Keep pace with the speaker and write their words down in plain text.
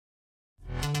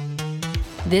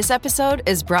This episode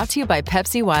is brought to you by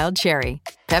Pepsi Wild Cherry.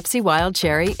 Pepsi Wild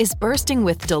Cherry is bursting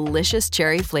with delicious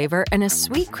cherry flavor and a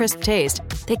sweet, crisp taste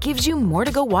that gives you more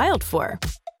to go wild for.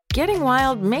 Getting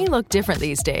wild may look different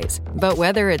these days, but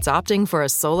whether it's opting for a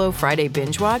solo Friday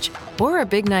binge watch or a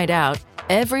big night out,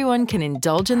 everyone can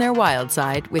indulge in their wild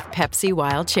side with Pepsi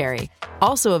Wild Cherry.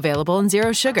 Also available in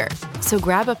Zero Sugar. So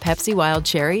grab a Pepsi Wild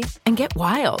Cherry and get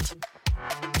wild.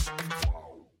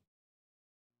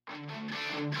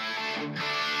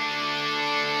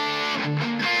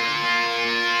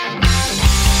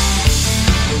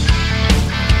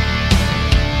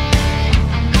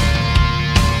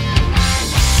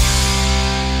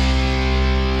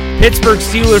 Pittsburgh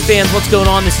Steelers fans, what's going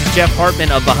on? This is Jeff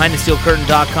Hartman of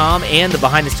BehindTheSteelCurtain.com and the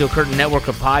Behind the Steel Curtain network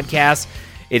of podcasts.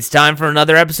 It's time for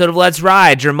another episode of Let's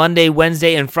Ride, your Monday,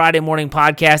 Wednesday, and Friday morning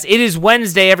podcast. It is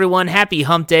Wednesday, everyone. Happy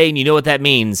hump day, and you know what that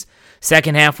means.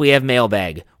 Second half, we have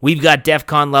mailbag. We've got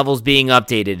DEFCON levels being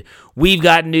updated. We've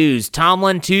got news.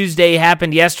 Tomlin Tuesday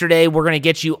happened yesterday. We're going to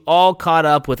get you all caught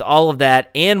up with all of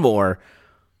that and more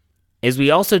as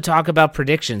we also talk about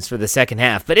predictions for the second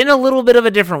half, but in a little bit of a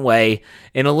different way,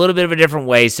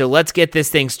 So let's get this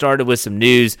thing started with some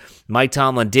news. Mike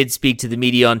Tomlin did speak to the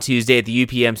media on Tuesday at the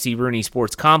UPMC Rooney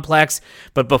Sports Complex,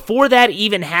 but before that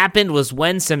even happened was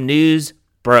when some news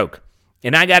broke.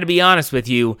 And I got to be honest with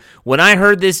you, when I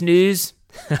heard this news,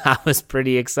 I was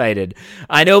pretty excited.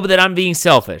 I know that I'm being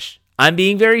selfish. I'm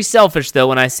being very selfish, though,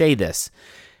 when I say this.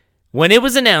 When it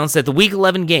was announced that the Week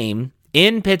 11 game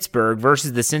in Pittsburgh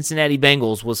versus the Cincinnati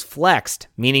Bengals was flexed,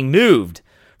 meaning moved,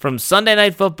 from Sunday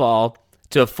Night Football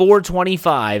to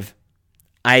 4:25,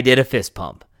 I did a fist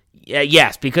pump.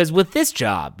 Yes, because with this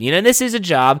job, this is a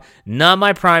job, not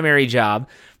my primary job,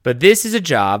 but this is a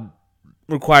job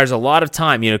requires a lot of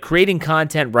time. Creating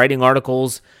content, writing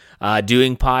articles,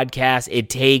 doing podcasts, it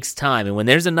takes time. And when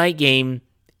there's a night game,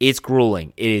 it's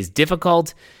grueling. It is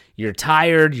difficult. You're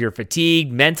tired, you're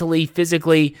fatigued, mentally,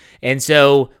 physically, and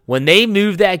so when they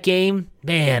moved that game,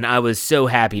 man, I was so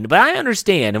happy. But I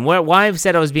understand, and why I've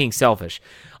said I was being selfish,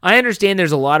 I understand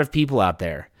there's a lot of people out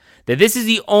there that this is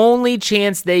the only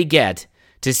chance they get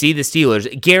to see the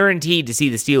Steelers, guaranteed to see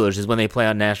the Steelers, is when they play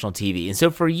on national TV. And so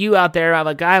for you out there,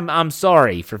 I'm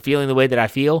sorry for feeling the way that I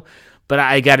feel, but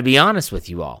I got to be honest with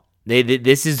you all.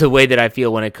 This is the way that I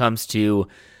feel when it comes to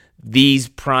these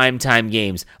primetime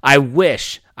games.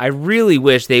 I really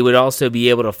wish they would also be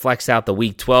able to flex out the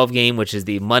Week 12 game, which is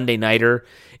the Monday nighter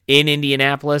in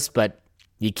Indianapolis, but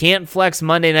you can't flex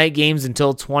Monday night games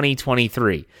until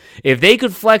 2023. If they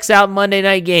could flex out Monday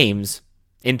night games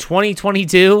in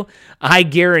 2022, I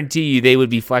guarantee you they would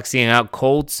be flexing out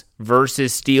Colts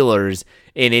versus Steelers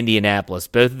in Indianapolis.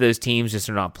 Both of those teams just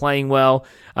are not playing well.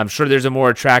 I'm sure there's a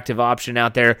more attractive option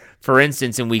out there. For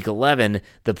instance, in Week 11,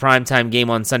 the primetime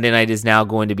game on Sunday night is now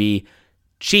going to be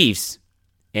Chiefs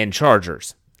and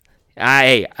Chargers.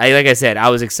 Like I said, I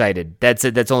was excited.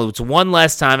 It's one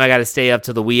less time I got to stay up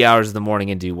till the wee hours of the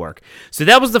morning and do work. So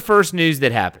that was the first news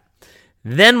that happened.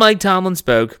 Then Mike Tomlin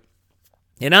spoke,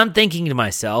 and I'm thinking to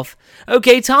myself,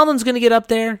 okay, Tomlin's going to get up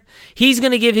there. He's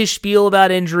going to give his spiel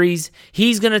about injuries.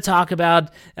 He's going to talk about,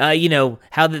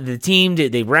 how the team,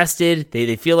 they rested.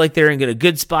 They feel like they're in a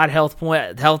good spot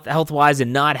health-wise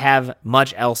and not have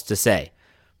much else to say.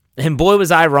 And boy,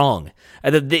 was I wrong.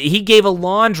 He gave a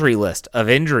laundry list of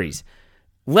injuries.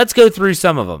 Let's go through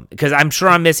some of them, because I'm sure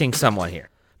I'm missing someone here.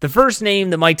 The first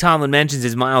name that Mike Tomlin mentions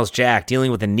is Myles Jack,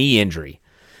 dealing with a knee injury.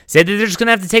 Said that they're just going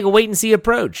to have to take a wait-and-see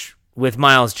approach with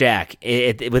Myles Jack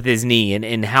with his knee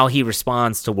and how he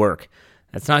responds to work.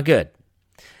 That's not good.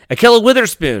 Ahkello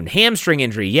Witherspoon, hamstring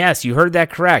injury. Yes, you heard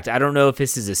that correct. I don't know if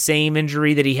this is the same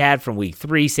injury that he had from Week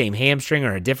 3, same hamstring,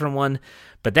 or a different one,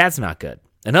 but that's not good.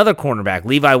 Another cornerback,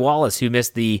 Levi Wallace, who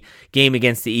missed the game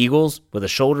against the Eagles with a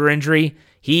shoulder injury,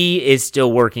 he is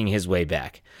still working his way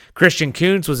back. Christian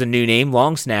Kuntz was a new name,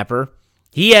 long snapper.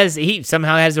 He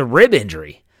somehow has a rib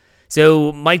injury.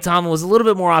 So Mike Tomlin was a little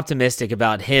bit more optimistic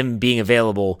about him being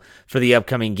available for the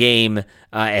upcoming game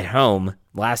at home.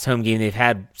 Last home game they've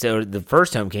had, so the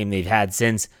first home game they've had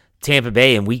since Tampa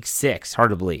Bay in Week 6.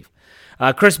 Hard to believe.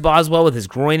 Chris Boswell with his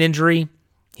groin injury.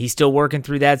 He's still working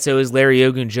through that. So is Larry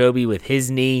Ogunjobi with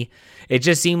his knee. It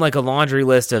just seemed like a laundry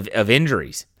list of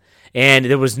injuries. And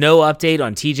there was no update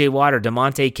on TJ Watt or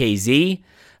DeMonte KZ.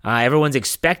 Everyone's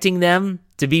expecting them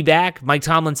to be back. Mike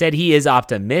Tomlin said he is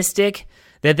optimistic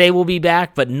that they will be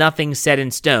back, but nothing set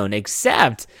in stone,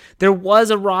 except there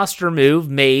was a roster move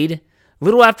made a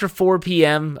little after 4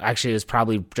 p.m. Actually, it was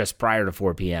probably just prior to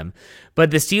 4 p.m.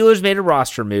 But the Steelers made a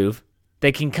roster move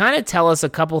that can kind of tell us a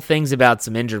couple things about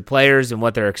some injured players and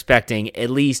what they're expecting,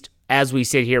 at least as we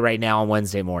sit here right now on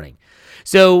Wednesday morning.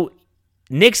 So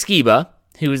Nick Skiba,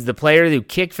 who is the player who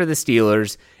kicked for the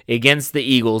Steelers against the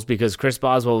Eagles because Chris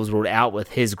Boswell was ruled out with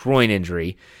his groin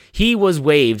injury, he was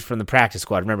waived from the practice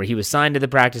squad. Remember, he was signed to the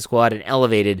practice squad and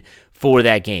elevated for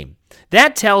that game.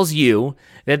 That tells you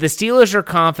that the Steelers are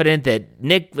confident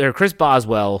that Chris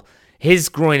Boswell, his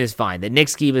groin is fine, that Nick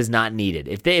Skiba is not needed.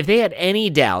 If they had any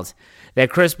doubt that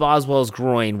Chris Boswell's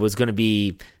groin was going to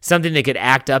be something that could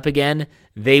act up again,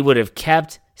 they would have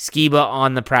kept Skiba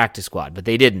on the practice squad, but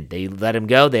they didn't. They let him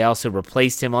go. They also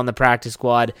replaced him on the practice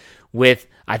squad with,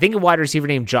 I think, a wide receiver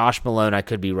named Josh Malone. I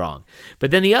could be wrong.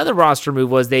 But then the other roster move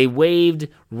was they waived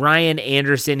Ryan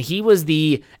Anderson. He was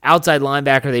the outside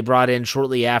linebacker they brought in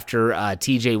shortly after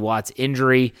TJ Watt's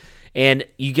injury, and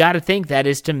you got to think that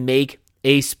is to make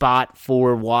a spot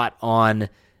for Watt on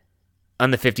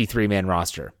the 53-man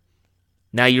roster.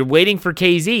 Now you're waiting for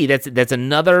KZ. That's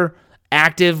another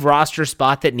active roster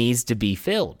spot that needs to be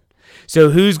filled. So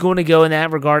who's going to go in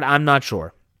that regard? I'm not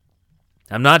sure.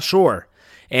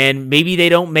 And maybe they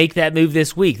don't make that move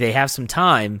this week. They have some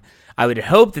time. I would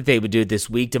hope that they would do it this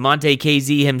week. Damontae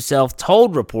Kazee himself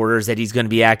told reporters that he's going to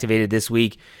be activated this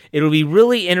week. It'll be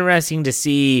really interesting to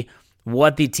see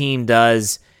what the team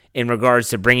does in regards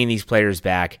to bringing these players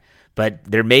back. But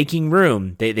they're making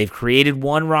room. They've created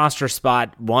one roster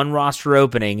spot, one roster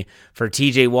opening for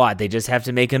TJ Watt. They just have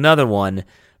to make another one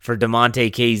for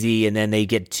Damontae Kazee, and then they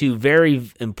get two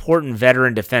very important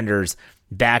veteran defenders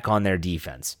back on their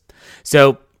defense.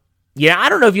 So, yeah, I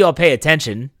don't know if you all pay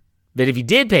attention, but if you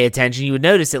did pay attention, you would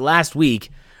notice that last week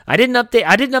I didn't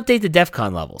update the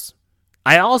DEFCON levels.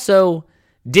 I also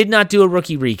did not do a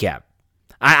rookie recap.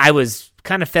 I was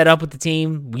kind of fed up with the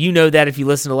team. You know that if you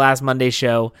listen to last Monday's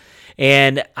show.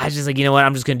 And I was just like, you know what?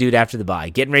 I'm just going to do it after the bye.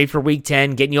 Getting ready for Week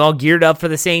 10, getting you all geared up for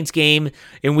the Saints game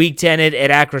in Week 10 at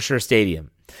Acrisure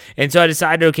Stadium. And so I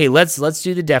decided, okay, let's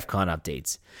do the DEFCON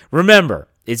updates. Remember,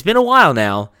 it's been a while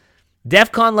now.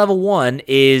 DEFCON level 1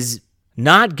 is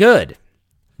not good.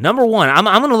 Number 1, I'm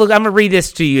going to read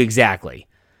this to you exactly.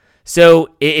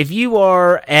 So if you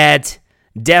are at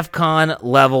DEFCON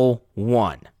level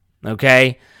 1,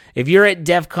 okay? If you're at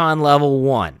DEFCON level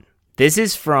 1, this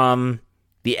is from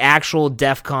the actual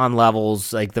DEFCON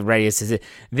levels, like the radius.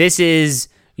 This is,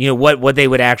 what they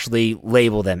would actually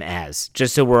label them as,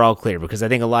 just so we're all clear, because I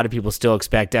think a lot of people still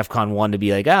expect DEFCON 1 to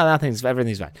be like, everything's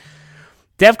fine.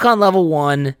 DEFCON level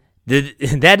 1,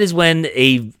 that is when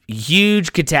a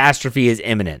huge catastrophe is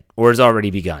imminent or has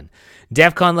already begun.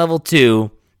 DEFCON level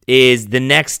 2 is the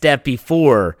next step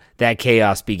before that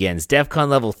chaos begins. DEFCON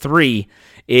level 3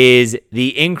 is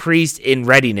the increase in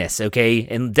readiness, okay?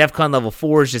 And DEFCON level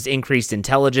 4 is just increased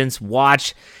intelligence,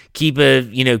 watch, keep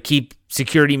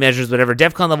security measures, whatever.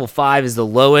 DEFCON level 5 is the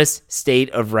lowest state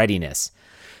of readiness.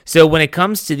 So when it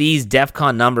comes to these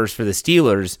DEFCON numbers for the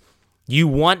Steelers, you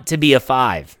want to be a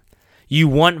 5. You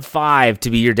want 5 to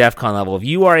be your DEFCON level. If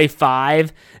you are a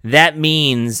 5, that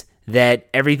means that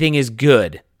everything is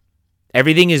good.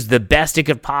 Everything is the best it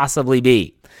could possibly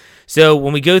be. So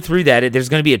when we go through that, there's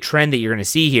going to be a trend that you're going to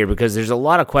see here because there's a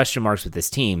lot of question marks with this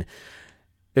team.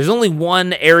 There's only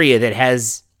one area that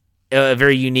has a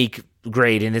very unique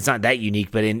grade, and it's not that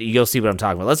unique, but you'll see what I'm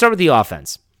talking about. Let's start with the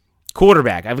offense.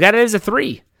 Quarterback, I've got it as a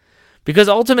 3 because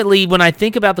ultimately when I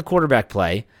think about the quarterback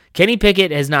play, Kenny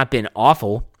Pickett has not been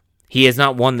awful. He has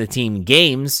not won the team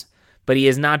games, but he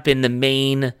has not been the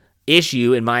main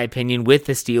issue, in my opinion, with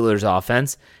the Steelers'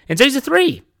 offense. And so he's a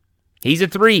 3. He's a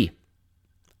 3.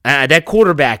 That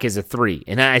quarterback is a 3.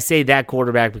 And I say that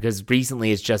quarterback because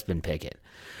recently it's just been Pickett.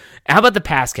 How about the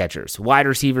pass catchers, wide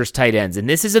receivers, tight ends? And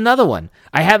this is another one.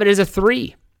 I have it as a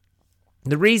 3.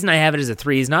 The reason I have it as a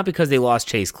 3 is not because they lost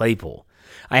Chase Claypool.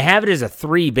 I have it as a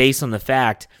 3 based on the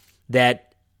fact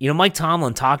that, Mike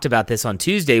Tomlin talked about this on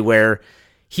Tuesday where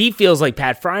he feels like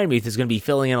Pat Freiermuth is going to be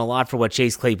filling in a lot for what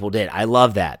Chase Claypool did. I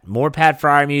love that. More Pat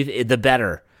Freiermuth, the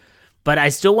better. But I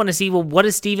still want to see, what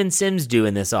does Steven Sims do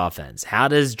in this offense? How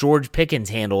does George Pickens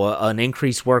handle an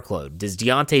increased workload? Does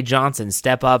Deontay Johnson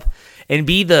step up and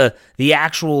be the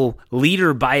actual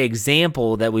leader by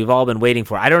example that we've all been waiting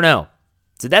for? I don't know.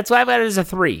 So that's why I've got it as a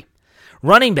 3.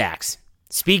 Running backs.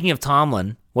 Speaking of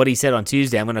Tomlin, what he said on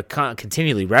Tuesday, I'm going to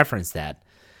continually reference that.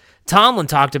 Tomlin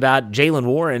talked about Jaylen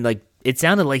Warren. It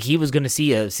sounded like he was going to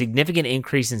see a significant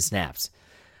increase in snaps.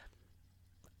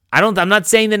 I'm not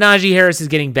saying that Najee Harris is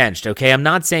getting benched, okay? I'm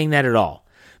not saying that at all.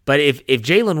 But if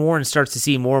Jaylen Warren starts to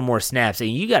see more and more snaps, and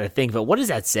you got to think about, what does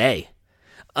that say?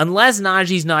 Unless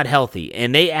Najee's not healthy,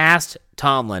 and they asked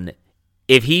Tomlin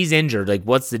if he's injured,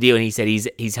 what's the deal? And he said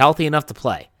he's healthy enough to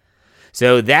play.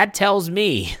 So that tells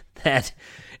me that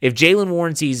if Jaylen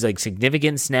Warren sees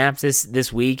significant snaps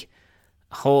this week,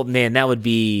 that would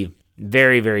be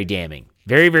very, very damning.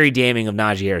 Very, very damning of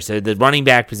Najee Harris. So the running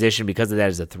back position, because of that,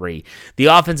 is a 3. The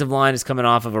offensive line is coming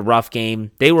off of a rough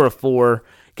game. They were a 4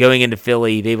 going into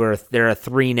Philly. They're a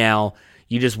 3 now.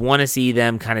 You just want to see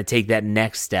them kind of take that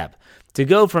next step to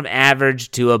go from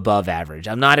average to above average.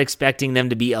 I'm not expecting them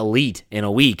to be elite in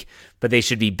a week, but they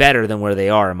should be better than where they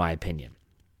are, in my opinion.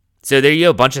 So there you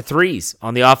go, a bunch of 3s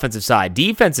on the offensive side.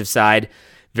 Defensive side,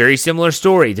 very similar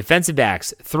story. Defensive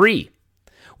backs, 3.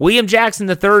 William Jackson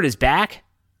III is back.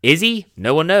 Is he?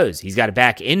 No one knows. He's got a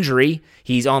back injury.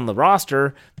 He's on the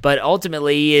roster, but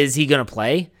ultimately, is he going to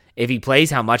play? If he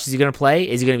plays, how much is he going to play?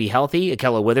 Is he going to be healthy?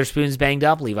 Akella Witherspoon's banged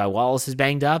up. Levi Wallace is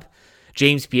banged up.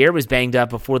 James Pierre was banged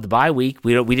up before the bye week.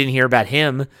 We didn't hear about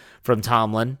him from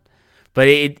Tomlin.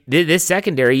 But this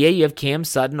secondary, you have Cam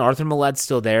Sutton, Arthur Maulet's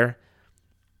still there.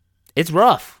 It's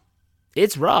rough.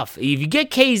 It's rough. If you get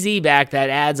KZ back, that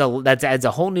adds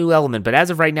a whole new element. But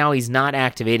as of right now, he's not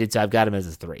activated, so I've got him as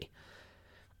a 3.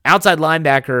 Outside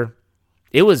linebacker,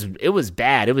 it was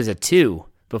bad. It was a 2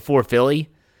 before Philly.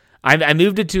 I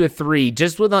moved it to a 3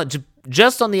 just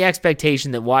on the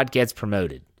expectation that Watt gets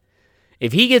promoted.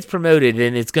 If he gets promoted,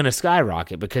 then it's going to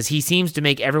skyrocket because he seems to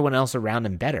make everyone else around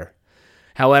him better.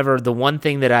 However, the one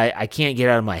thing that I can't get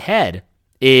out of my head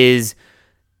is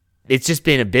it's just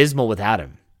been abysmal without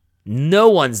him. No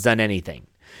one's done anything.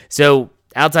 So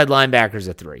outside linebacker's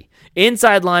a 3.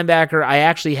 Inside linebacker, I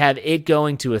actually have it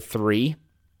going to a 3.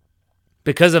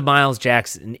 Because of Myles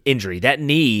Jack's injury. That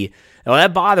knee,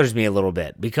 that bothers me a little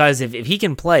bit. Because if he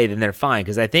can play, then they're fine.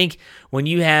 Because I think when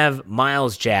you have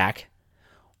Myles Jack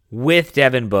with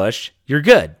Devin Bush, you're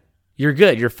good. You're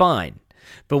good. You're fine.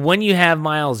 But when you have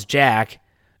Myles Jack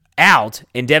out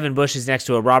and Devin Bush is next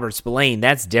to a Robert Spillane,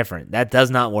 that's different. That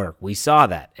does not work. We saw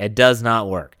that. It does not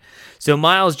work. So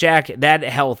Myles Jack, that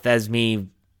health has me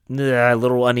a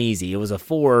little uneasy. It was a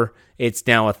 4. It's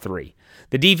now a 3.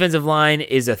 The defensive line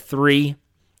is a 3.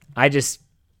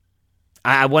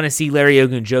 I want to see Larry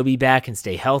Ogunjobi back and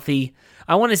stay healthy.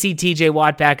 I want to see TJ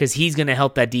Watt back because he's going to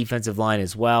help that defensive line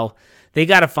as well. They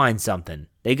got to find something.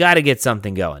 They got to get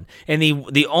something going. And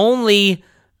the only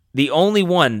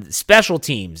one, special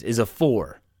teams, is a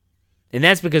 4. And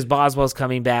that's because Boswell's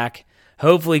coming back.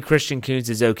 Hopefully Christian Kuntz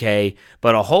is okay.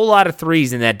 But a whole lot of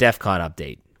 3s in that DEFCON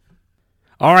update.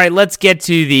 All right, let's get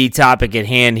to the topic at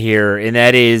hand here, and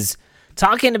that is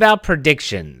talking about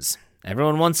predictions.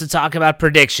 Everyone wants to talk about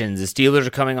predictions. The Steelers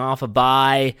are coming off a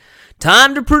bye.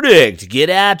 Time to predict. Get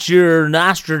out your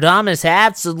Nostradamus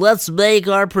hats and let's make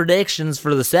our predictions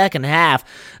for the second half.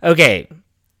 Okay,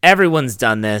 everyone's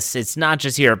done this. It's not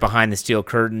just here at Behind the Steel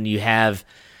Curtain. You have,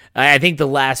 I think the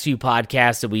last few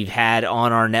podcasts that we've had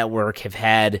on our network have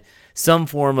had some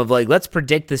form of let's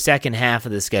predict the second half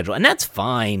of the schedule. And that's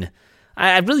fine.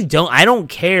 I really don't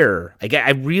care.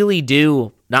 I really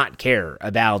do not care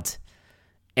about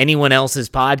anyone else's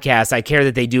podcast. I care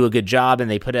that they do a good job and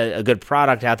they put a good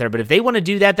product out there. But if they want to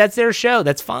do that, that's their show.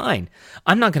 That's fine.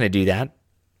 I'm not going to do that.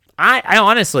 I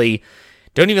honestly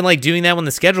don't even like doing that when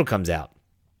the schedule comes out.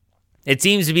 It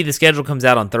seems to be the schedule comes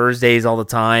out on Thursdays all the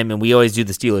time, and we always do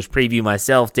the Steelers preview,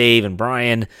 myself, Dave, and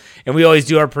Brian, and we always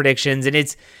do our predictions, and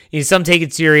it's, some take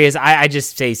it serious. I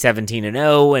just say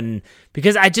 17-0, and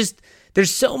because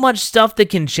there's so much stuff that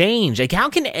can change. How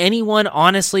can anyone,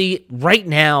 honestly, right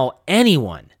now,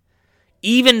 anyone,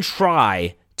 even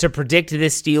try to predict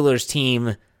this Steelers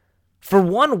team for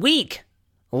 1 week,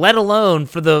 let alone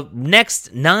for the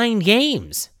next 9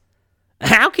 games?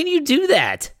 How can you do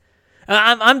that?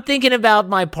 I'm thinking about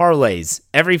my parlays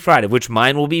every Friday, which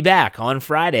mine will be back on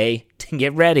Friday to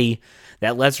get ready.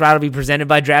 That Let's Ride will be presented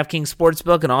by DraftKings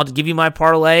Sportsbook, and I'll give you my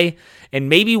parlay, and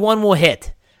maybe one will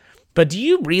hit. But do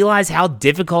you realize how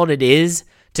difficult it is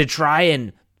to try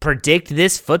and predict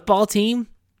this football team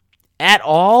at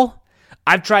all?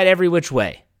 I've tried every which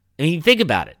way. I mean, think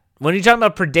about it. When you're talking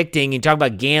about predicting, you talk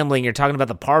about gambling, you're talking about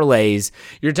the parlays,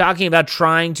 you're talking about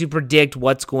trying to predict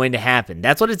what's going to happen.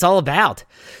 That's what it's all about.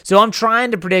 So I'm trying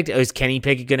to predict, is Kenny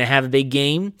Pickett going to have a big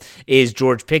game? Is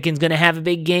George Pickens going to have a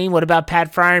big game? What about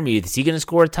Pat Freiermuth? Is he going to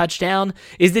score a touchdown?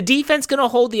 Is the defense going to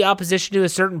hold the opposition to a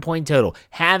certain point total?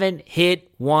 Haven't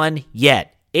hit one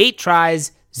yet. 8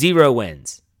 tries, 0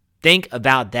 wins. Think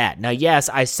about that. Now, yes,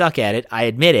 I suck at it. I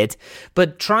admit it.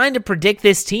 But trying to predict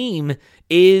this team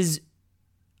is...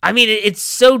 it's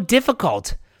so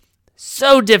difficult.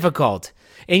 So difficult.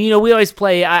 And, we always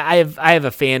play, I have a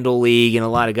FanDuel league, and a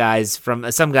lot of guys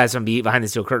some guys from Behind the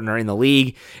Steel Curtain are in the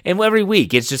league. And every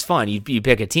week, it's just fun. You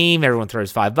pick a team, everyone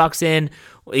throws $5 in,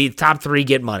 the top 3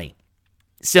 get money.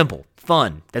 Simple,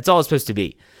 fun. That's all it's supposed to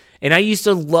be. And I used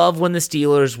to love when the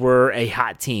Steelers were a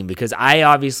hot team because I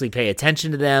obviously pay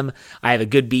attention to them. I have a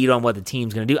good beat on what the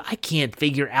team's going to do. I can't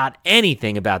figure out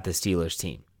anything about the Steelers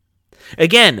team.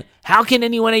 Again, how can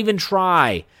anyone even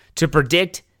try to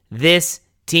predict this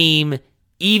team,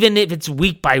 even if it's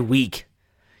week by week?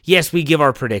 Yes, we give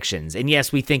our predictions, and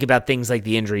yes, we think about things like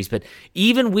the injuries, but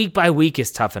even week by week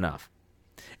is tough enough.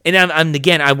 And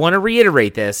again, I want to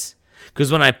reiterate this,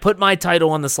 because when I put my title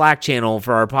on the Slack channel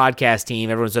for our podcast team,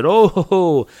 everyone said,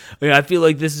 I feel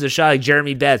like this is a shot. Like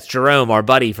Jeremy Betts, Jerome, our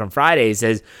buddy from Friday,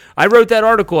 says, I wrote that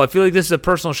article. I feel like this is a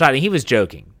personal shot. And he was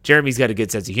joking. Jeremy's got a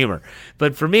good sense of humor.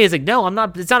 But for me, it's like, no, I'm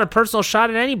not. It's not a personal shot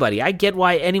at anybody. I get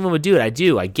why anyone would do it. I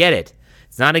do. I get it.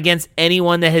 It's not against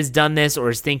anyone that has done this or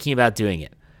is thinking about doing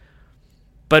it.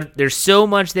 But there's so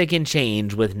much that can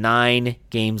change with 9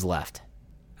 games left.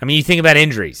 I mean, you think about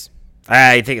injuries.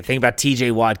 I think about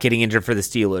TJ Watt getting injured for the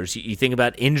Steelers. You think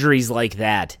about injuries like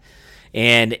that,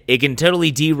 and it can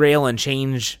totally derail and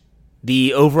change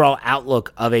the overall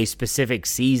outlook of a specific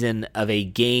season, of a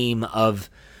game, of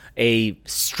a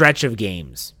stretch of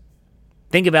games.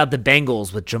 Think about the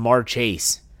Bengals with Jamar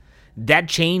Chase. That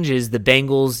changes the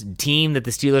Bengals team that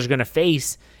the Steelers are going to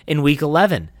face in Week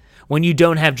 11 when you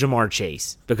don't have Jamar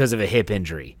Chase because of a hip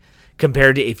injury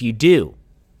compared to if you do.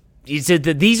 So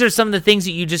these are some of the things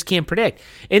that you just can't predict.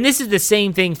 And this is the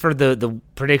same thing for the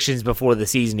predictions before the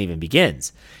season even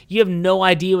begins. You have no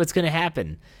idea what's going to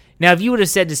happen. Now, if you would have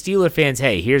said to Steeler fans,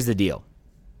 hey, here's the deal.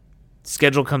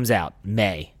 Schedule comes out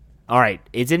May. All right,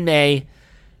 it's in May.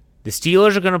 The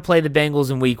Steelers are going to play the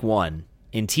Bengals in Week 1.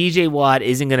 And TJ Watt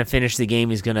isn't going to finish the game.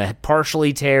 He's going to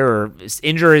partially tear or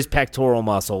injure his pectoral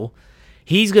muscle.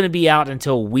 He's going to be out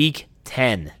until Week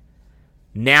 10.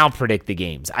 Now predict the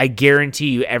games. I guarantee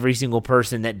you every single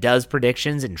person that does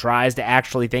predictions and tries to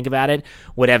actually think about it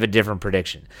would have a different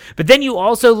prediction. But then you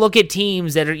also look at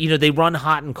teams that are, they run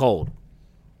hot and cold.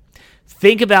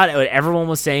 Think about what everyone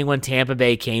was saying when Tampa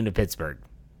Bay came to Pittsburgh.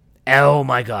 Oh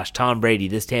my gosh, Tom Brady,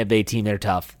 this Tampa Bay team, they're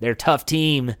tough. They're a tough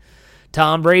team.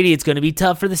 Tom Brady, it's going to be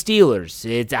tough for the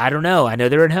Steelers. I don't know. I know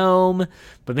they're at home,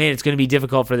 but man, it's going to be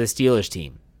difficult for the Steelers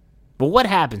team. But what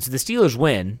happens? So the Steelers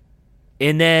win.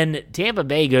 And then Tampa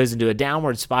Bay goes into a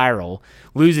downward spiral,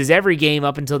 loses every game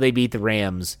up until they beat the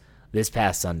Rams this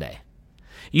past Sunday.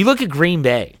 You look at Green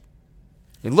Bay.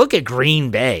 Think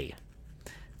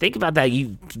about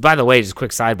that. By the way, just a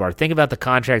quick sidebar. Think about the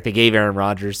contract they gave Aaron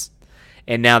Rodgers,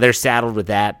 and now they're saddled with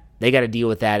that. They got to deal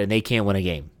with that, and they can't win a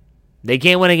game.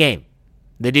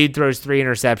 The dude throws 3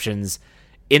 interceptions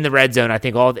in the red zone. I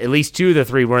think at least 2 of the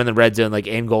 3 were in the red zone, like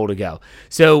end goal to go.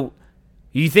 So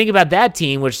you think about that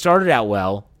team, which started out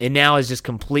well, and now is just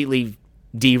completely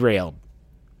derailed,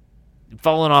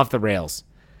 fallen off the rails.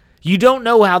 You don't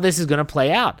know how this is going to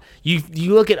play out. You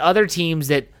look at other teams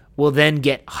that will then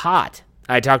get hot.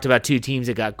 I talked about 2 teams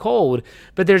that got cold,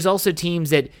 but there's also teams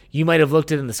that you might have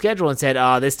looked at in the schedule and said,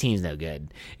 this team's no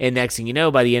good. And next thing you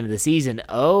know, by the end of the season,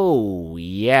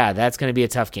 that's going to be a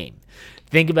tough game.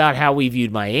 Think about how we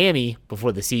viewed Miami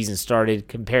before the season started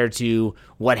compared to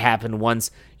what happened once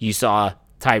you saw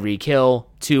Tyreek Hill,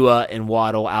 Tua, and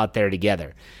Waddle out there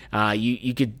together.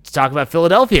 You could talk about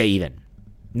Philadelphia even.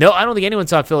 No, I don't think anyone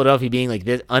saw Philadelphia being like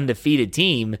this undefeated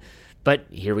team, but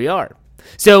here we are.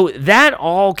 So that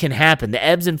all can happen, the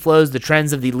ebbs and flows, the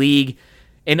trends of the league.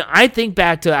 And I think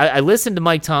back to, I listened to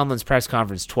Mike Tomlin's press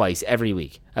conference twice every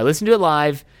week. I listened to it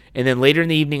live, and then later in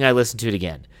the evening I listened to it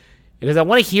again, because I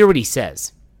want to hear what he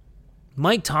says.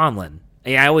 Mike Tomlin,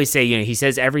 I always say, he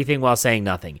says everything while saying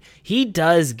nothing. He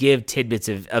does give tidbits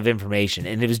of information.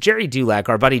 And it was Jerry Dulac,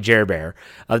 our buddy Jer Bear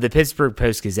of the Pittsburgh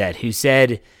Post-Gazette, who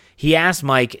said, he asked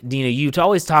Mike, you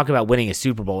always talk about winning a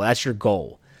Super Bowl. That's your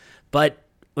goal. But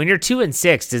when you're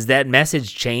 2-6, does that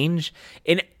message change?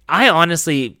 And I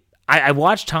honestly, I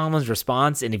watched Tomlin's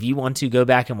response, and if you want to go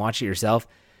back and watch it yourself,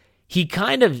 he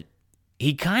kind of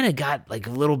got like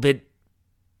a little bit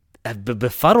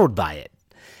befuddled by it.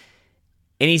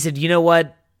 And he said, you know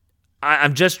what?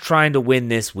 I'm just trying to win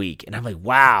this week. And I'm like,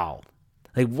 wow.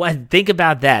 Like, what? Think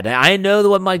about that. I know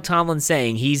what Mike Tomlin's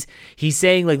saying. He's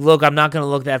saying, like, look, I'm not going to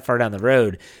look that far down the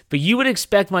road. But you would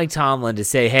expect Mike Tomlin to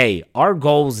say, hey, our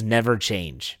goals never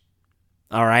change.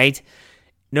 All right?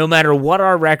 No matter what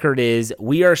our record is,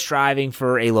 we are striving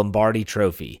for a Lombardi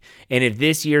trophy. And if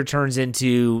this year turns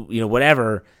into,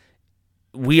 whatever,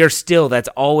 we are still, that's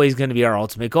always going to be our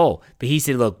ultimate goal. But he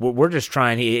said, look, we're just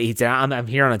trying. He said, I'm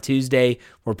here on a Tuesday.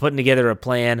 We're putting together a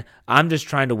plan. I'm just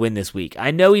trying to win this week.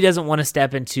 I know he doesn't want to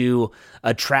step into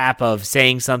a trap of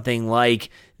saying something like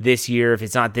this year, if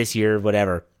it's not this year,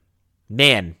 whatever.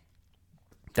 Man,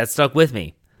 that stuck with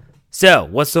me. So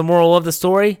what's the moral of the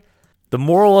story? The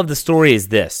moral of the story is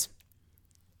this.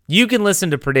 You can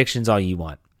listen to predictions all you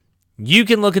want. You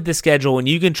can look at the schedule and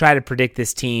you can try to predict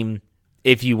this team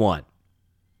if you want.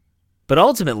 But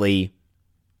ultimately,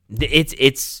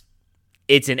 it's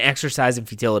an exercise in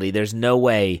futility. There's no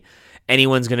way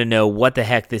anyone's going to know what the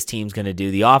heck this team's going to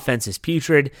do. The offense is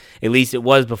putrid. At least it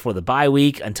was before the bye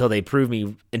week until they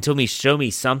show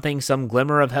me something, some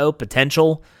glimmer of hope,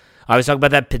 potential. I always talk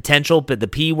about that potential, but the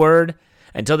P word.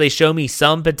 Until they show me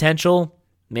some potential,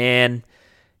 man,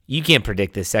 you can't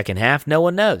predict this second half. No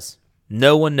one knows.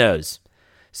 No one knows.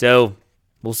 So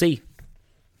we'll see.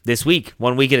 This week,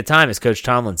 1 week at a time, as Coach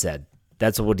Tomlin said.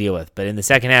 That's what we'll deal with. But in the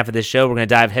second half of this show, we're going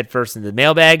to dive headfirst into the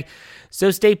mailbag.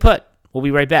 So stay put. We'll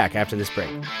be right back after this break.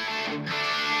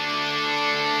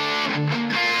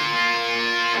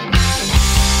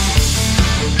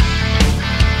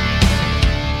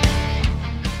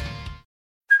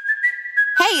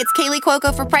 Hey, it's Kaylee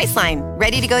Cuoco for Priceline.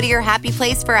 Ready to go to your happy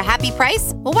place for a happy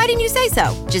price? Well, why didn't you say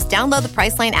so? Just download the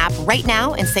Priceline app right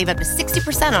now and save up to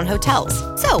 60% on hotels.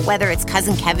 So whether it's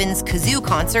Cousin Kevin's Kazoo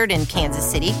Concert in Kansas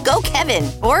City, go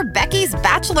Kevin, or Becky's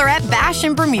Bachelorette Bash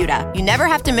in Bermuda, you never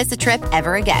have to miss a trip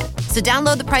ever again. So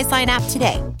download the Priceline app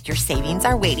today. Your savings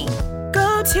are waiting.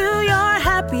 Go to your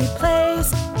happy place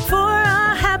for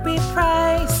a happy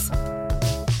price.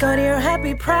 Go to your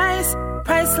happy price,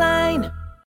 Priceline.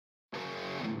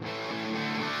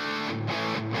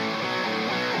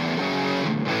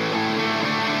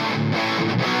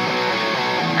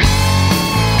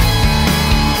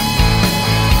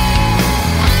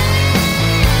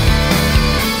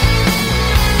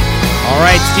 All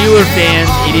right, Steeler fans,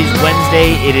 it is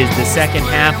Wednesday. It is the second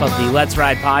half of the Let's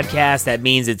Ride podcast. That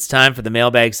means it's time for the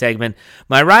mailbag segment.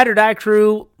 My Ride or Die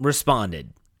crew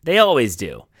responded. They always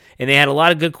do. And they had a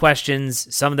lot of good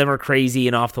questions. Some of them are crazy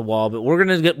and off the wall, but we're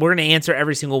gonna answer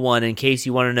every single one. In case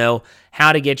you want to know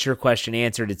how to get your question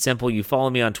answered, it's simple. You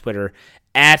follow me on Twitter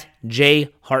at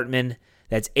jhartman.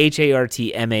 That's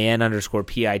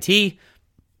HARTMAN_PIT.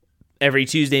 Every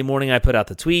Tuesday morning I put out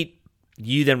the tweet.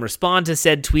 You then respond to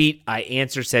said tweet. I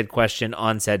answer said question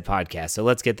on said podcast. So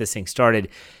let's get this thing started.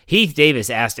 Heath Davis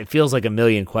asked, it feels like a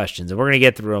million questions, and we're going to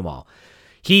get through them all.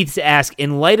 Heath asked,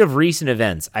 in light of recent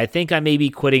events, I think I may be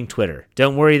quitting Twitter.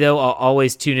 Don't worry, though. I'll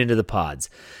always tune into the pods.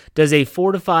 Does a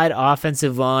fortified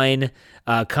offensive line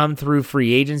come through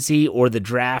free agency or the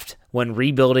draft when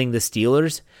rebuilding the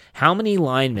Steelers? How many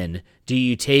linemen do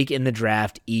you take in the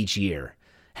draft each year?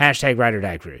 Hashtag Ride or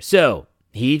Die Crew. So,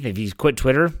 Heath, if you quit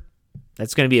Twitter,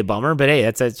 that's going to be a bummer, but hey,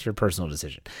 that's your personal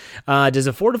decision. Does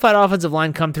a fortified offensive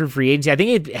line come through free agency? I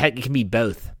think it can be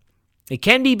both. It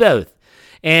can be both.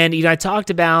 And I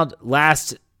talked about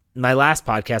my last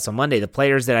podcast on Monday, the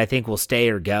players that I think will stay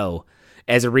or go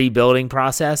as a rebuilding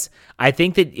process. I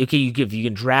think that if you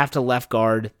can draft a left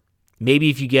guard, maybe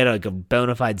if you get like a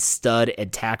bona fide stud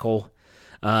at tackle,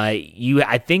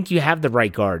 I think you have the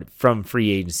right guard from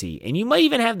free agency, and you might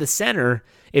even have the center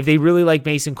if they really like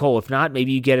Mason Cole. If not,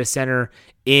 maybe you get a center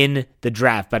in the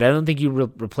draft, but I don't think you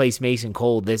replace Mason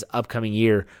Cole this upcoming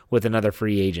year with another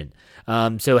free agent.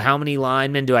 So how many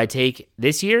linemen do I take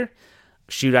this year?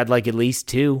 Shoot, I'd like at least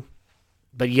 2,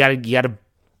 but you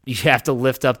have to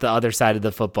lift up the other side of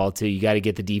the football too. You got to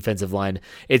get the defensive line.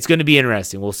 It's going to be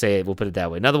interesting. We'll put it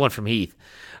that way. Another one from Heath.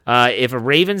 If a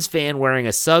Ravens fan wearing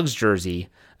a Suggs jersey,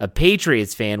 a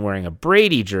Patriots fan wearing a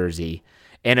Brady jersey,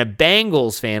 and a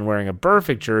Bengals fan wearing a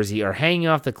Burfict jersey are hanging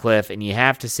off the cliff and you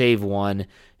have to save one,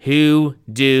 who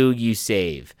do you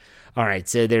save? All right,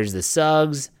 so there's the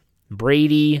Suggs,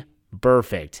 Brady,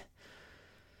 Burfict.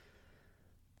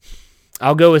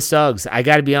 I'll go with Suggs. I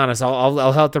got to be honest.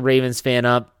 I'll help the Ravens fan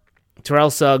up.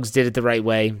 Terrell Suggs did it the right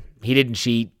way. He didn't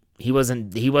cheat. He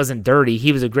wasn't dirty.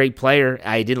 He was a great player.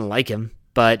 I didn't like him,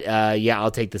 but yeah, I'll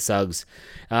take the Suggs.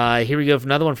 Here we go for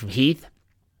another one from Heath.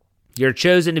 You're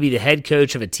chosen to be the head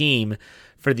coach of a team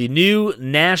for the new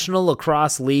National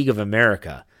Lacrosse League of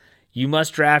America. You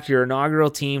must draft your inaugural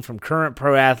team from current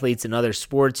pro athletes in other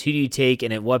sports. Who do you take,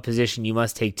 and at what position you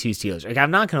must take 2 Steelers? Like,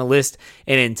 I'm not going to list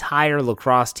an entire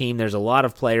lacrosse team. There's a lot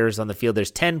of players on the field.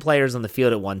 There's 10 players on the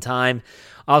field at one time.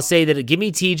 I'll say that give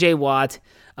me TJ Watt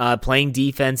playing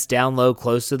defense down low,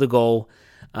 close to the goal.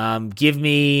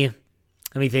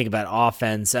 Let me think about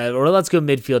offense, or let's go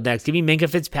midfield next. Give me Minkah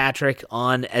Fitzpatrick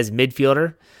on as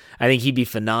midfielder. I think he'd be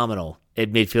phenomenal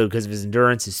at midfield because of his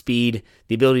endurance, his speed,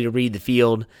 the ability to read the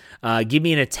field. Give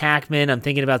me an attackman. I'm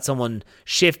thinking about someone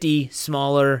shifty,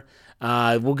 smaller.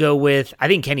 We'll go with, I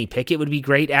think Kenny Pickett would be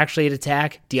great actually at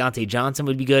attack. Deontay Johnson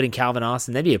would be good, and Calvin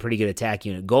Austin. That'd be a pretty good attack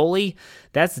unit. Goalie,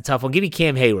 that's the tough one. Give me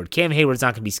Cam Hayward. Cam Hayward's not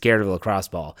going to be scared of a lacrosse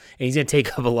ball, and he's going to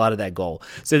take up a lot of that goal.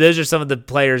 So those are some of the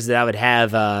players that I would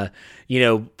have,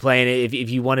 playing. If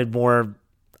you wanted more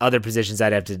other positions,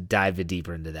 I'd have to dive a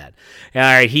deeper into that. All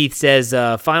right, Heath says,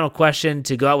 final question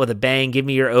to go out with a bang. Give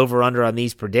me your over-under on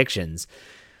these predictions.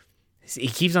 He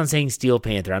keeps on saying Steel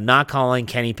Panther. I'm not calling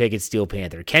Kenny Pickett Steel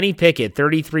Panther. Kenny Pickett,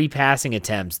 33 passing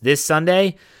attempts. This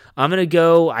Sunday, I'm going to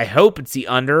go, I hope it's the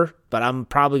under, but I'm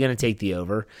probably going to take the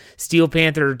over. Steel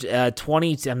Panther,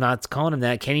 20, I'm not calling him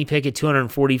that. Kenny Pickett,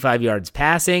 245 yards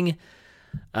passing.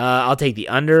 I'll take the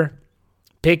under.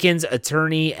 Pickens,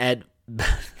 attorney at,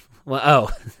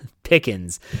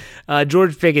 Pickens.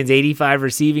 George Pickens, 85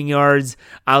 receiving yards.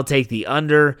 I'll take the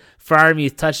under.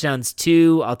 Freiermuth, touchdowns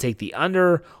 2. I'll take the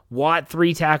under. Watt,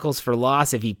 3 tackles for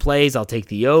loss. If he plays, I'll take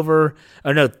the over.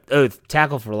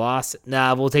 Tackle for loss.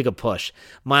 Nah, we'll take a push.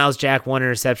 Miles Jack, 1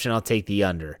 interception. I'll take the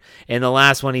under. And the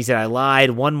last one, he said, I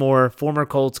lied. One more. Former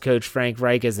Colts coach Frank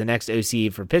Reich as the next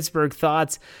OC for Pittsburgh.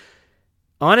 Thoughts?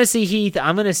 Honestly, Heath,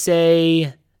 I'm going to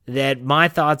say that my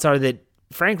thoughts are that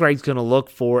Frank Reich's going to look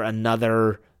for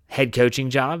another head coaching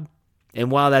job.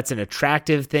 And while that's an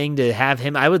attractive thing to have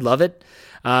him, I would love it.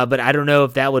 But I don't know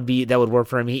if that would work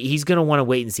for him. He's going to want to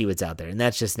wait and see what's out there, and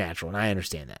that's just natural, and I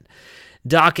understand that.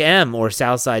 Doc M, or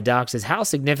Southside Doc, says, how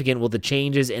significant will the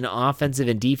changes in offensive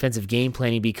and defensive game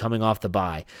planning be coming off the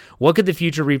bye? What could the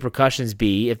future repercussions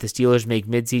be if the Steelers make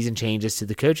midseason changes to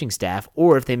the coaching staff,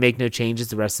 or if they make no changes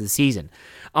the rest of the season?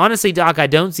 Honestly, Doc, I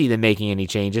don't see them making any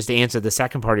changes. To answer the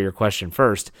second part of your question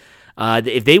first,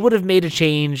 if they would have made a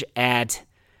change at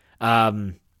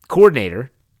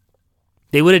coordinator,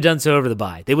 they would have done so over the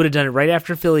bye. They would have done it right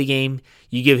after Philly game.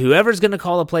 You give whoever's going to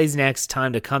call the plays next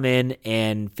time to come in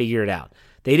and figure it out.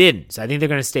 They didn't, so I think they're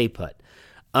going to stay put.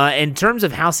 In terms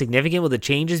of how significant will the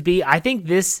changes be, I think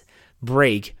this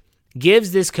break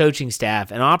gives this coaching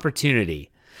staff an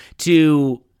opportunity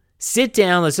to sit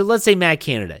down. So let's say Matt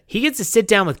Canada. He gets to sit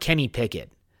down with Kenny Pickett.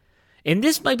 And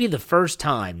this might be the first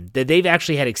time that they've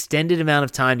actually had extended amount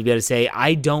of time to be able to say,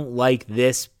 I don't like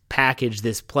this package,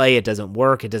 this play, it doesn't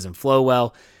work, it doesn't flow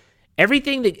well.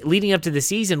 Everything that leading up to the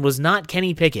season was not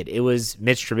Kenny Pickett, it was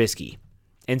Mitch Trubisky.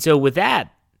 And so with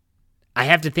that, I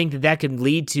have to think that could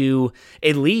lead to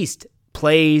at least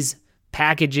plays,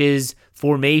 packages,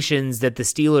 formations that the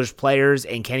Steelers players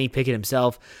and Kenny Pickett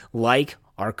himself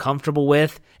are comfortable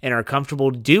with, and are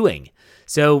comfortable doing.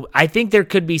 So I think there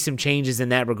could be some changes in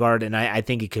that regard, and I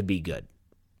think it could be good.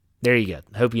 There you go.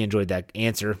 Hope you enjoyed that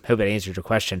answer. Hope it answered your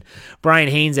question. Brian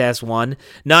Haynes asked one.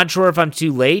 Not sure if I'm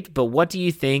too late, but what do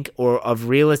you think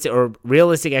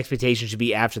realistic expectations should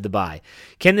be after the bye?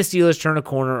 Can the Steelers turn a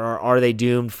corner, or are they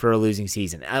doomed for a losing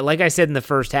season? Like I said in the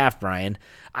first half, Brian,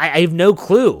 I have no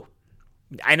clue.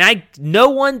 And no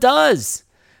one does.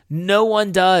 No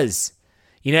one does.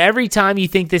 Every time you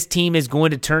think this team is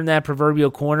going to turn that proverbial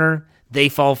corner, they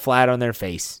fall flat on their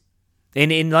face.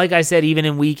 And like I said, even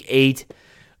in week 8,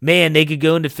 man, they could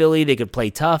go into Philly, they could play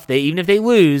tough. Even if they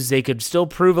lose, they could still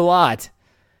prove a lot.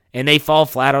 And they fall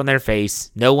flat on their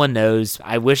face. No one knows.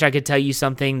 I wish I could tell you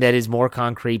something that is more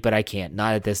concrete, but I can't.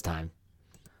 Not at this time.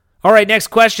 All right, next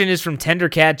question is from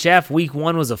Tendercat Jeff. Week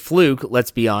 1 was a fluke,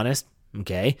 let's be honest.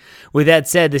 Okay. With that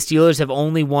said, the Steelers have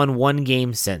only won 1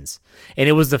 game since. And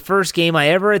it was the first game I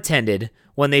ever attended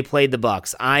when they played the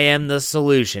Bucs. I am the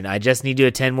solution. I just need to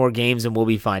attend more games and we'll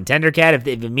be fine. Tendercat, if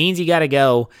it means you got to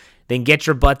go, then get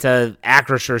your butt to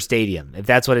Acrisure Stadium, if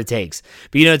that's what it takes.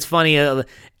 But it's funny,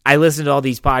 I listened to all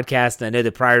these podcasts, and I know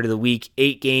that prior to the Week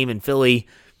 8 game in Philly,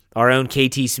 our own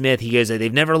KT Smith, he goes,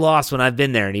 they've never lost when I've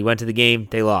been there, and he went to the game,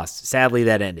 they lost. Sadly,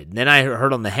 that ended. And then I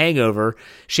heard on The Hangover,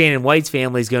 Shannon White's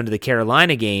family's going to the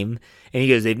Carolina game, and he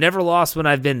goes, they've never lost when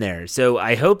I've been there. So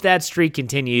I hope that streak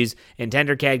continues, and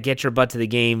Tendercat, get your butt to the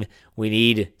game. We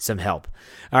need some help.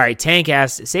 All right, Tank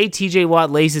asks, say TJ Watt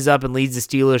laces up and leads the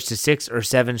Steelers to 6 or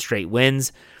 7 straight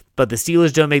wins, but the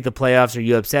Steelers don't make the playoffs. Are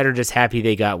you upset or just happy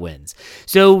they got wins?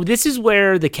 So this is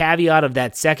where the caveat of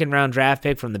that second-round draft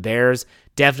pick from the Bears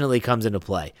definitely comes into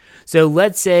play. So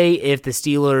let's say if the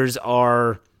Steelers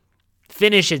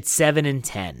finish at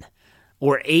 7-10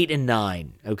 or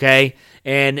 8-9, okay?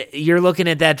 And you're looking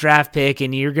at that draft pick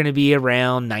and you're going to be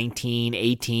around 19,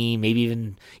 18, maybe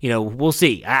even, we'll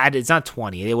see. It's not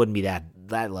 20. It wouldn't be that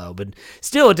low, but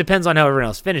still it depends on how everyone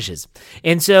else finishes.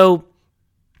 And so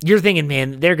you're thinking,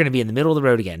 man, they're going to be in the middle of the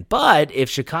road again. But if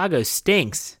Chicago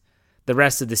stinks the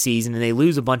rest of the season and they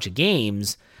lose a bunch of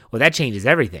games, well, that changes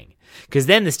everything. Because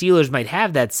then the Steelers might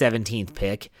have that 17th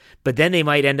pick, but then they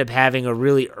might end up having a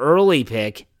really early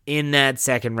pick in that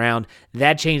second round.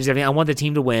 That changes everything. I want the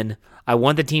team to win. I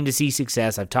want the team to see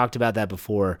success. I've talked about that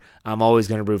before. I'm always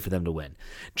going to root for them to win.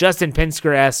 Justin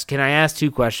Pinsker asks, can I ask 2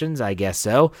 questions? I guess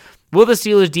so. Will the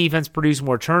Steelers defense produce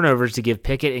more turnovers to give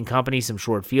Pickett and company some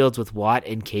short fields with Watt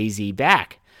and KZ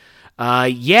back?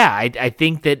 I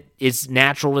think that it's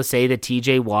natural to say that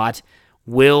TJ Watt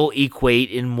will equate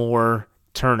in more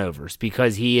turnovers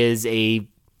because he's a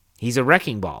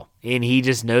wrecking ball and he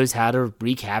just knows how to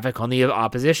wreak havoc on the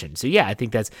opposition. So yeah, I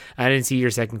think I didn't see your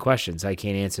second question, so I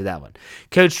can't answer that one.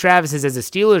 Coach Travis says, as a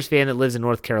Steelers fan that lives in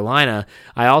North Carolina,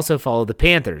 I also follow the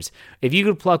Panthers. If you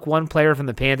could pluck one player from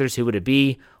the Panthers, who would it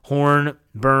be? Horn,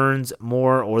 Burns,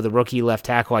 Moore, or the rookie left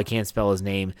tackle? I can't spell his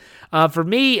name. For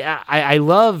me, I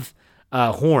love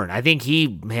Horn. I think the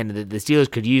Steelers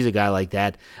could use a guy like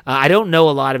that. I don't know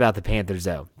a lot about the Panthers,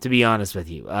 though, to be honest with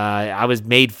you. I was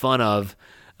made fun of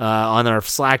on our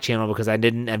Slack channel because I've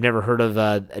never heard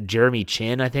of Jeremy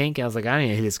Chin, I think. I was like, I don't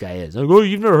know who this guy is. Like, oh,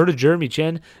 you've never heard of Jeremy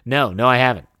Chin? No, I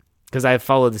haven't, because I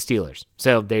follow the Steelers.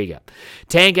 So there you go.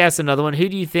 Tank asks another one. Who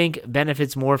do you think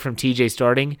benefits more from TJ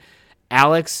starting?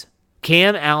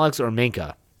 Cam, Alex, or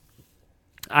Minka?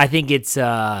 I think it's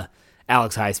Alex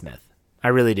Highsmith. I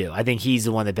really do. I think he's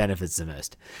the one that benefits the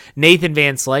most. Nathan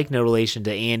Van Slyke, no relation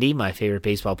to Andy, my favorite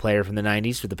baseball player from the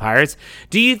 90s for the Pirates.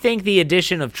 Do you think the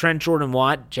addition of Trent Jordan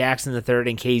Watt, Jackson III,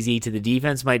 and KZ to the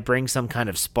defense might bring some kind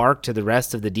of spark to the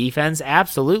rest of the defense?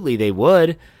 Absolutely, they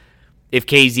would. If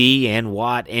KZ and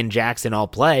Watt and Jackson all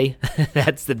play,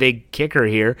 that's the big kicker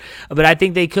here. But I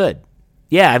think they could.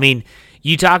 Yeah, I mean,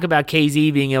 you talk about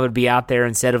KZ being able to be out there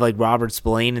instead of like Robert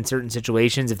Spillane in certain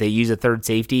situations if they use a third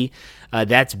safety.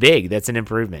 That's big. That's an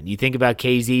improvement. You think about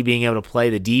KZ being able to play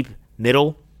the deep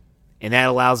middle, and that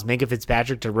allows Minkah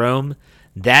Fitzpatrick to roam.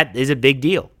 That is a big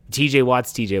deal. TJ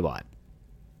Watt's TJ Watt.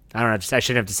 I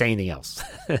shouldn't have to say anything else.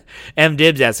 M.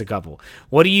 Dibbs asks a couple.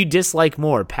 What do you dislike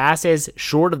more, passes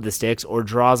short of the sticks or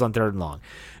draws on 3rd and long?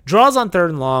 Draws on 3rd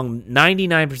and long,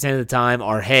 99% of the time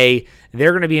are, hey,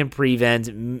 they're going to be in prevent,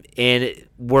 and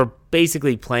we're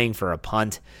basically playing for a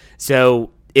punt.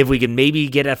 So if we can maybe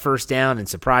get a first down and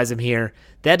surprise them here,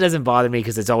 that doesn't bother me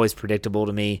because it's always predictable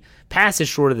to me. Passes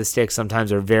short of the stick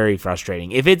sometimes are very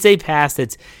frustrating. If it's a pass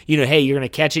that's, hey, you're going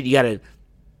to catch it, you got to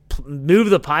move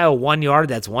the pile 1 yard,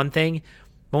 that's one thing.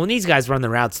 But when these guys run the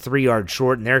routes 3 yards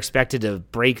short and they're expected to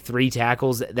break 3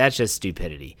 tackles, that's just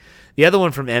stupidity. The other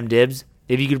one from M. Dibbs,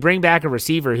 if you could bring back a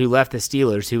receiver who left the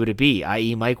Steelers, who would it be?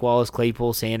 I.e. Mike Wallace,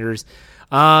 Claypool, Sanders.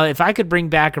 If I could bring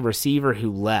back a receiver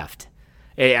who left,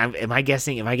 am I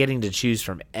getting to choose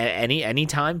from any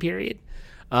time period?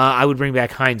 I would bring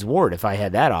back Hines Ward if I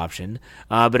had that option.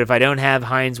 But if I don't have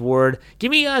Hines Ward, give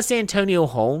me Santonio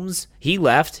Holmes. He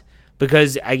left.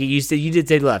 Because you did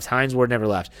say left. Hines Ward never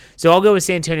left. So I'll go with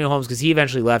Santonio Holmes because he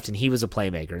eventually left and he was a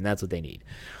playmaker, and that's what they need.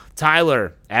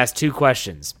 Tyler asked 2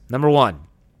 questions. Number 1,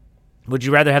 would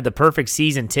you rather have the perfect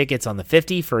season tickets on the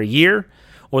 50 for a year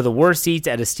or the worst seats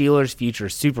at a Steelers future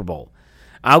Super Bowl?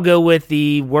 I'll go with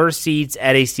the worst seats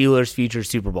at a Steelers future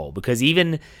Super Bowl because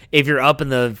even if you're up in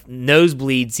the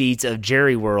nosebleed seats of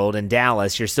Jerry World in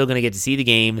Dallas, you're still going to get to see the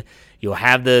game. You'll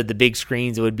have the big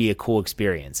screens. It would be a cool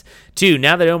experience. 2,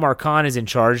 now that Omar Khan is in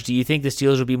charge, do you think the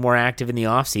Steelers will be more active in the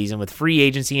offseason with free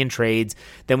agency and trades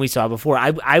than we saw before?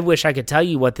 I wish I could tell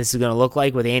you what this is going to look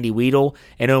like with Andy Weidl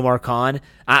and Omar Khan.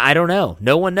 I don't know.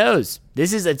 No one knows.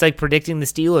 It's like predicting the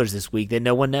Steelers this week that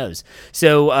no one knows.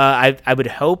 So I would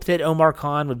hope that Omar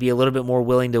Khan would be a little bit more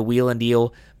willing to wheel and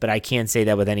deal, but I can't say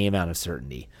that with any amount of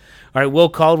certainty. All right, Will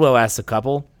Caldwell asks a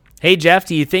couple. Hey, Jeff,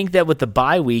 do you think that with the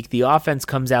bye week, the offense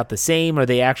comes out the same or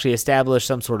they actually establish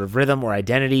some sort of rhythm or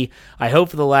identity? I hope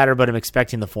for the latter, but I'm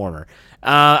expecting the former.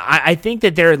 I think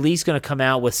that they're at least going to come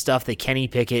out with stuff that Kenny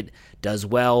Pickett does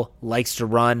well, likes to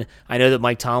run. I know that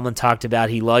Mike Tomlin talked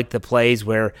about he liked the plays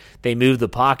where they moved the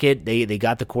pocket, they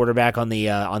got the quarterback on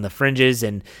the fringes,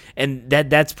 and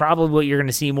that's probably what you're going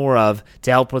to see more of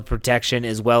to help with protection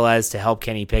as well as to help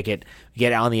Kenny Pickett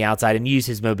get on the outside and use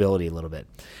his mobility a little bit.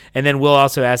 And then Will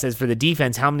also asks, as for the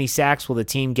defense, how many sacks will the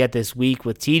team get this week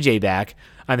with TJ back?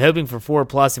 I'm hoping for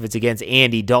 4+ if it's against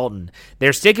Andy Dalton.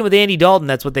 They're sticking with Andy Dalton,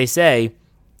 that's what they say.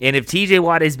 And if TJ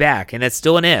Watt is back, and that's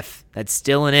still an if,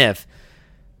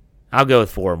 I'll go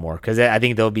with 4 or more because I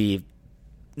think that'll be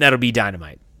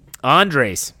dynamite.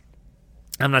 Andres,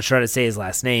 I'm not sure how to say his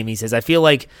last name. He says, I feel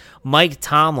like Mike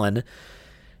Tomlin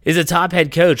is a top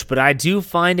head coach, but I do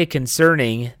find it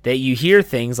concerning that you hear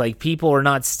things like people are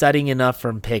not studying enough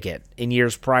from Pickett. In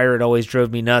years prior, it always drove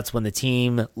me nuts when the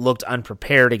team looked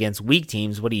unprepared against weak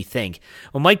teams. What do you think?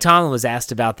 Well, Mike Tomlin was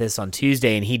asked about this on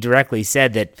Tuesday, and he directly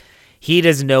said that he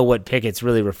doesn't know what Pickett's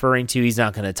really referring to. He's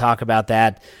not going to talk about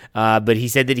that, but he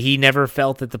said that he never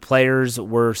felt that the players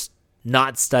were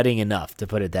not studying enough, to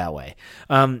put it that way.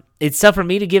 It's tough for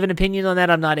me to give an opinion on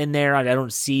that. I'm not in there. I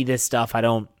don't see this stuff. I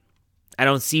don't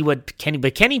see what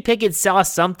Kenny Pickett saw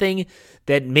something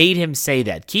that made him say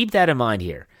that. Keep that in mind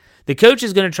here. The coach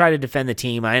is going to try to defend the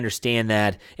team. I understand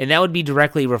that. And that would be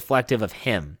directly reflective of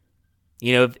him.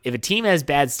 You know, if a team has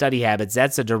bad study habits,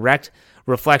 that's a direct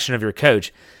reflection of your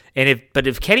coach. But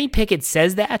if Kenny Pickett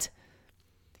says that,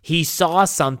 he saw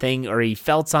something or he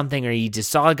felt something or he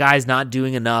just saw guys not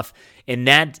doing enough, and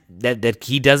that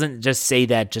he doesn't just say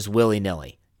that just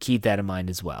willy-nilly. Keep that in mind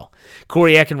as well.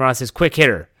 Corey Eckenroth says, quick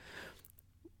hitter.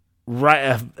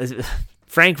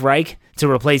 Frank Reich to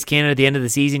replace Cannon at the end of the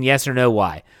season, yes or no,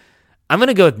 why? I'm going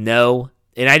to go with no,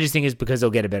 and I just think it's because they'll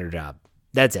get a better job.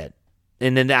 That's it.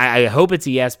 And then I hope it's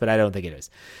a yes, but I don't think it is.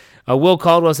 Will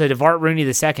Caldwell said, if Art Rooney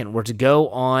II were to go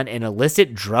on an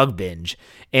illicit drug binge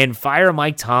and fire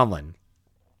Mike Tomlin,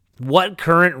 what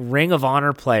current Ring of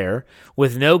Honor player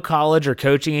with no college or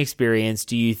coaching experience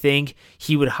do you think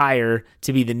he would hire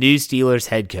to be the new Steelers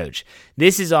head coach?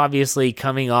 This is obviously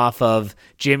coming off of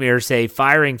Jim Irsay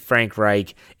firing Frank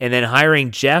Reich and then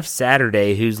hiring Jeff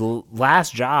Saturday, whose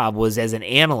last job was as an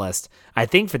analyst, I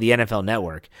think, for the NFL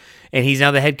Network. And he's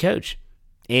now the head coach.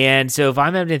 And so if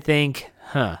I'm having to think,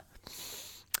 I'm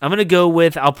going to go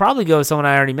with, I'll probably go with someone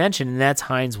I already mentioned, and that's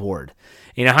Hines Ward.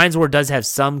 You know, Hines Ward does have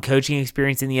some coaching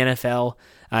experience in the NFL.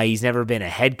 He's never been a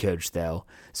head coach, though.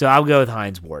 So I'll go with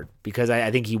Hines Ward because I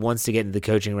think he wants to get into the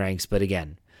coaching ranks. But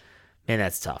again, man,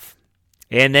 that's tough.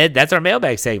 And that's our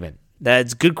mailbag segment.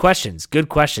 That's good questions. Good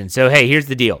questions. So, hey, here's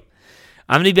the deal.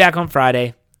 I'm going to be back on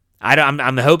Friday.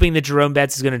 I'm hoping that Jerome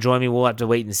Betts is going to join me. We'll have to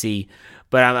wait and see.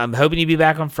 But I'm hoping he'll be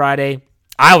back on Friday.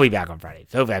 I'll be back on Friday.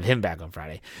 So hopefully I have him back on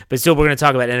Friday. But still, we're going to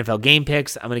talk about NFL game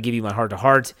picks. I'm going to give you my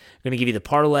heart-to-heart. I'm going to give you the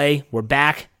parlay. We're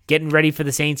back, getting ready for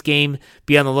the Saints game.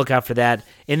 Be on the lookout for that.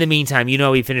 In the meantime, you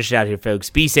know we finish it out here,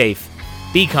 folks. Be safe,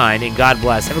 be kind, and God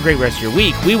bless. Have a great rest of your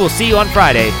week. We will see you on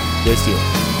Friday. Go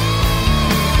Steelers.